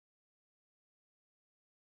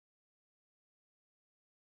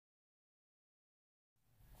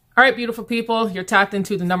All right, beautiful people, you're tapped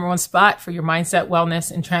into the #1 spot for your mindset,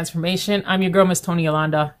 wellness, and transformation. I'm your girl, Miss Toni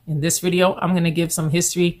Yolanda. In this video, I'm going to give some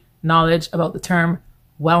history, knowledge about the term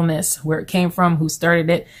wellness, where it came from, who started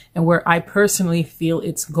it, and where I personally feel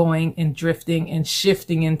it's going and drifting and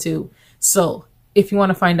shifting into. So if you want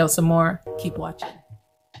to find out some more, keep watching.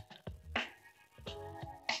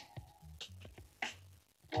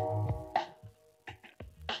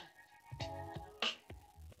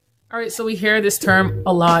 All right, so we hear this term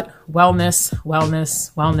a lot: wellness,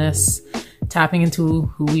 wellness, wellness, tapping into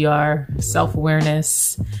who we are,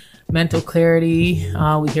 self-awareness, mental clarity.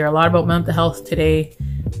 We hear a lot about mental health today,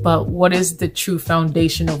 but what is the true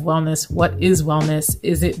foundation of wellness? What is wellness?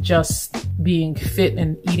 Is it just being fit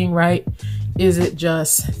and eating right? Is it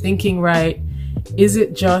just thinking right? Is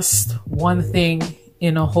it just one thing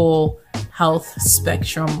in a whole health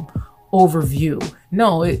spectrum overview?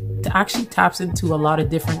 No, it actually taps into a lot of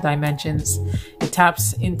different dimensions. It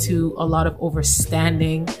taps into a lot of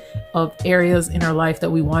understanding of areas in our life that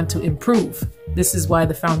we want to improve. This is why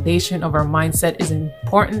the foundation of our mindset is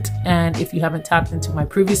important. And if you haven't tapped into my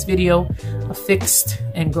previous video, a fixed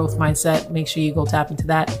and growth mindset, make sure you go tap into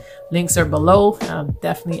that. Links are below.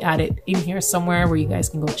 Definitely add it in here somewhere where you guys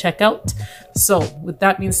can go check out. So with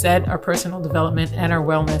that being said, our personal development and our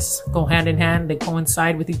wellness go hand in hand. They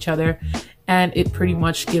coincide with each other, and it pretty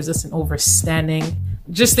much gives us an understanding.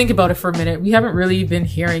 Just think about it for a minute. We haven't really been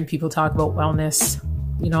hearing people talk about wellness,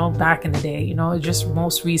 back in the day, just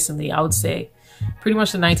most recently, I would say pretty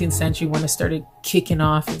much the 19th century when it started kicking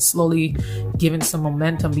off and slowly giving some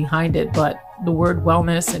momentum behind it. But the word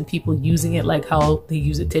wellness and people using it like how they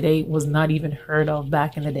use it today was not even heard of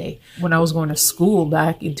back in the day. When I was going to school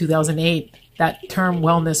back in 2008, that term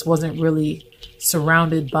wellness wasn't really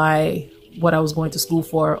surrounded by what I was going to school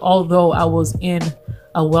for, although I was in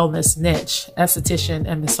a wellness niche, esthetician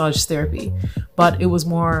and massage therapy. But it was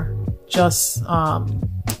more just,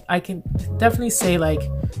 I can definitely say like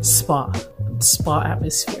spa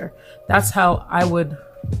atmosphere. That's how I would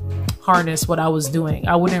harness what I was doing.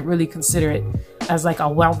 I wouldn't really consider it as like a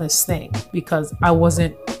wellness thing because I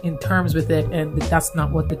wasn't in terms with it, and that's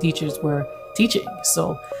not what the teachers were teaching.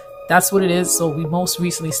 So that's what it is. So we most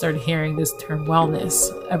recently started hearing this term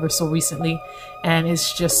wellness ever so recently, and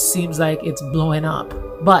it just seems like it's blowing up.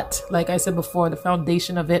 But like I said before, the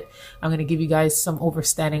foundation of it, I'm going to give you guys some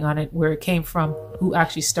understanding on it, where it came from, who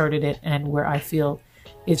actually started it, and where I feel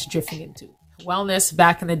it's drifting into. Wellness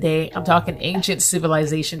back in the day, I'm talking ancient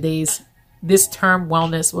civilization days. This term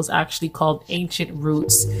wellness was actually called ancient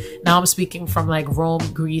roots. Now I'm speaking from like Rome,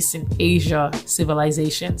 Greece, and Asia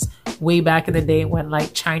civilizations way back in the day when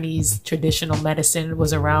like Chinese traditional medicine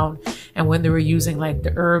was around, and when they were using like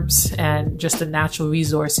the herbs and just the natural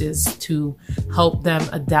resources to help them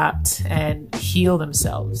adapt and heal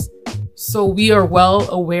themselves. So we are well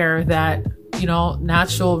aware that,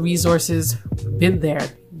 natural resources been there.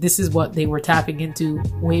 This is what they were tapping into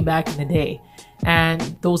way back in the day. And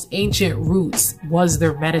those ancient roots was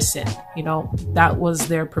their medicine, that was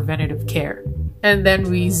their preventative care. And then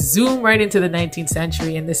we zoom right into the 19th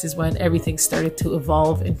century, and this is when everything started to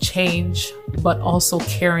evolve and change, but also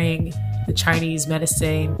carrying the Chinese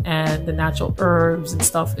medicine and the natural herbs and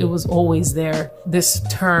stuff. It was always there. This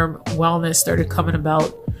term wellness started coming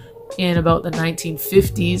about in about the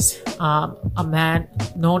 1950s. A man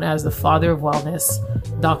known as the father of wellness,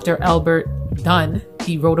 Dr. Halburt Dunn,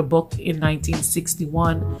 he wrote a book in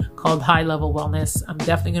 1961 called High Level Wellness. I'm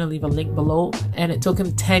definitely going to leave a link below. And it took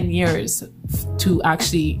him 10 years to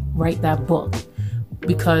actually write that book,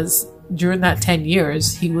 because during that 10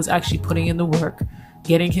 years, he was actually putting in the work,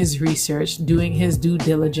 getting his research, doing his due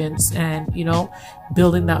diligence, and,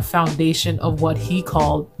 building that foundation of what he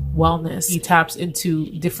called wellness. He taps into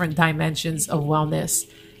different dimensions of wellness.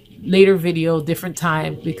 Later video, different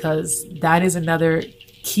time, because that is another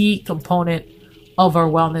key component of our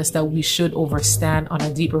wellness that we should understand on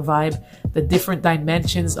a deeper vibe. The different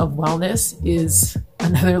dimensions of wellness is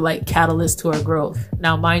another like catalyst to our growth.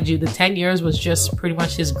 Now, mind you, the 10 years was just pretty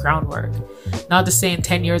much his groundwork. Not to say in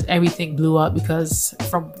 10 years everything blew up, because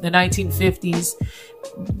from the 1950s,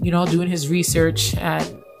 doing his research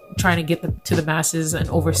and trying to get to the masses an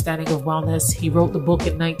understanding of wellness, he wrote the book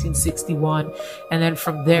in 1961, and then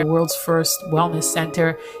from there, world's first wellness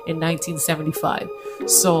center in 1975.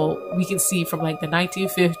 So we can see from like the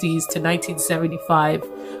 1950s to 1975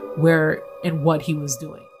 where and what he was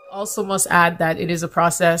doing. Also must add that it is a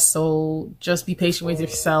process, so just be patient with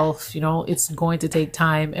yourself. It's going to take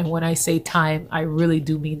time, and when I say time, I really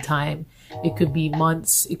do mean time. It could be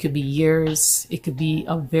months, it could be years, it could be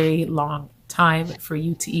a very long time for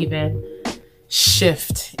you to even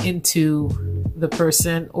shift into the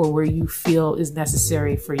person or where you feel is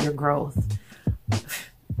necessary for your growth,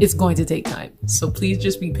 it's going to take time. So please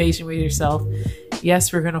just be patient with yourself.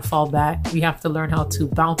 Yes, we're going to fall back. We have to learn how to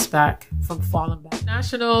bounce back from falling back.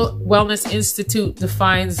 National Wellness Institute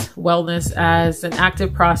defines wellness as an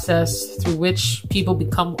active process through which people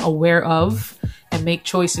become aware of and make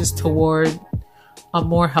choices toward a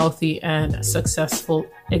more healthy and successful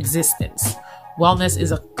existence. Wellness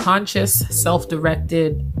is a conscious,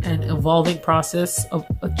 self-directed, and evolving process of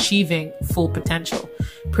achieving full potential.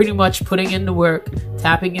 Pretty much putting in the work,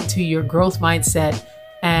 tapping into your growth mindset,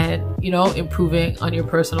 and, improving on your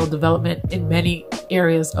personal development in many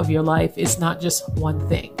areas of your life. It's not just one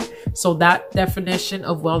thing. So that definition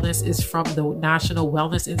of wellness is from the National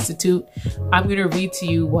Wellness Institute. I'm going to read to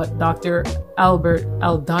you what Dr. Halburt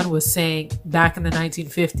L. Dunn was saying back in the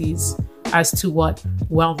 1950s as to what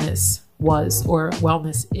wellness was or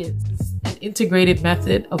wellness is. An integrated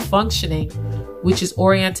method of functioning which is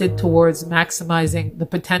oriented towards maximizing the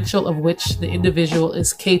potential of which the individual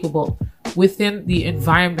is capable within the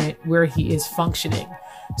environment where he is functioning.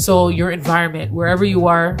 So your environment, wherever you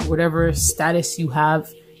are, whatever status you have,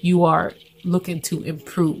 you are looking to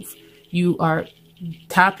improve. You are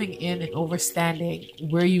tapping in and understanding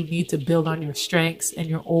where you need to build on your strengths, and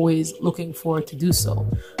you're always looking forward to do so.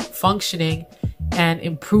 Functioning and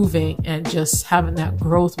improving and just having that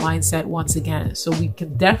growth mindset once again. So we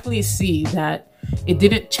can definitely see that it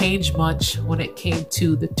didn't change much when it came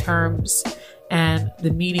to the terms and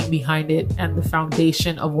the meaning behind it and the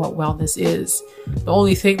foundation of what wellness is. The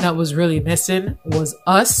only thing that was really missing was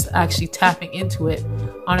us actually tapping into it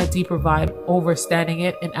on a deeper vibe, understanding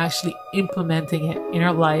it, and actually implementing it in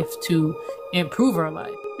our life to improve our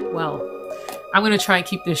life. Well, I'm going to try and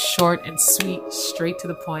keep this short and sweet, straight to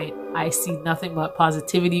the point. I see nothing but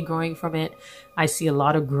positivity growing from it. I see a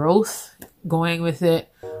lot of growth going with it.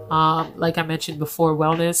 Like I mentioned before,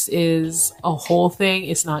 wellness is a whole thing.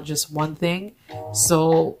 It's not just one thing.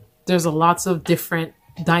 So there's lots of different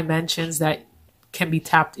dimensions that can be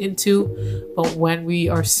tapped into. But when we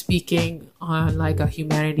are speaking on like a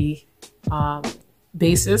humanity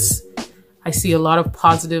basis, I see a lot of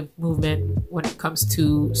positive movement when it comes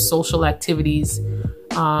to social activities.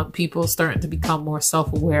 People starting to become more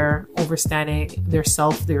self-aware, understanding their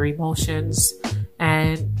self, their emotions,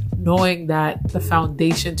 and knowing that the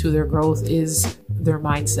foundation to their growth is their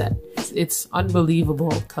mindset. It's unbelievable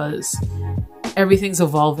because everything's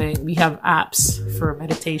evolving. We have apps for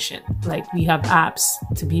meditation. Like we have apps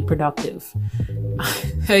to be productive.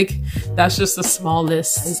 Like that's just a small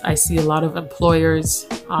list. I see a lot of employers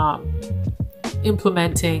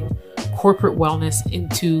implementing corporate wellness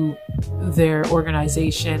into their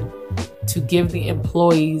organization to give the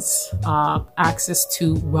employees access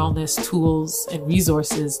to wellness tools and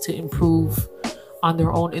resources to improve on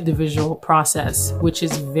their own individual process, which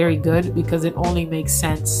is very good because it only makes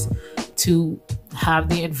sense to have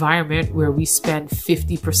the environment where we spend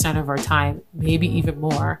 50% of our time, maybe even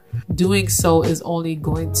more. Doing so is only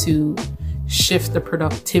going to shift the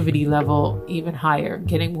productivity level even higher,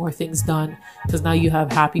 getting more things done, because now you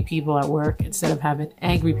have happy people at work instead of having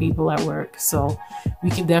angry people at work. So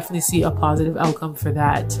we can definitely see a positive outcome for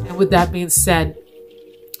that. And with that being said,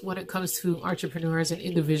 when it comes to entrepreneurs and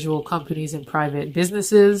individual companies and private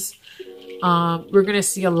businesses, we're going to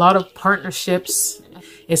see a lot of partnerships.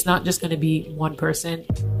 It's not just going to be one person,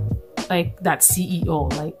 like that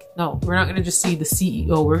CEO. Like, no, we're not going to just see the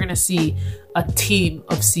CEO. We're going to see a team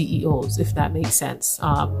of CEOs, if that makes sense,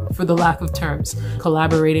 for the lack of terms,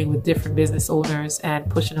 collaborating with different business owners and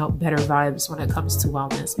pushing out better vibes when it comes to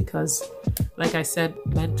wellness. Because like I said,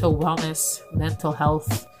 mental wellness, mental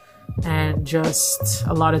health, and just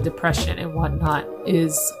a lot of depression and whatnot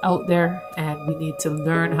is out there, and we need to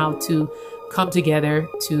learn how to come together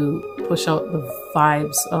to push out the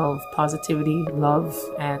vibes of positivity, love,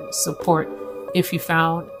 and support. If you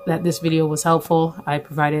found that this video was helpful, I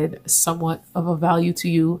provided somewhat of a value to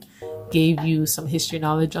you, gave you some history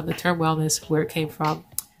knowledge on the term wellness, where it came from,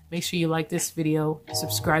 make sure you like this video,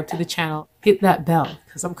 subscribe to the channel, hit that bell,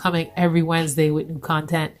 because I'm coming every Wednesday with new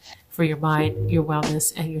content for your mind, your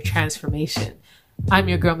wellness, and your transformation. I'm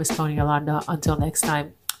your girl, Miss Toni Yolanda. Until next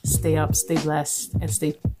time, stay up, stay blessed, and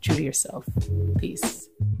stay true to yourself. Peace.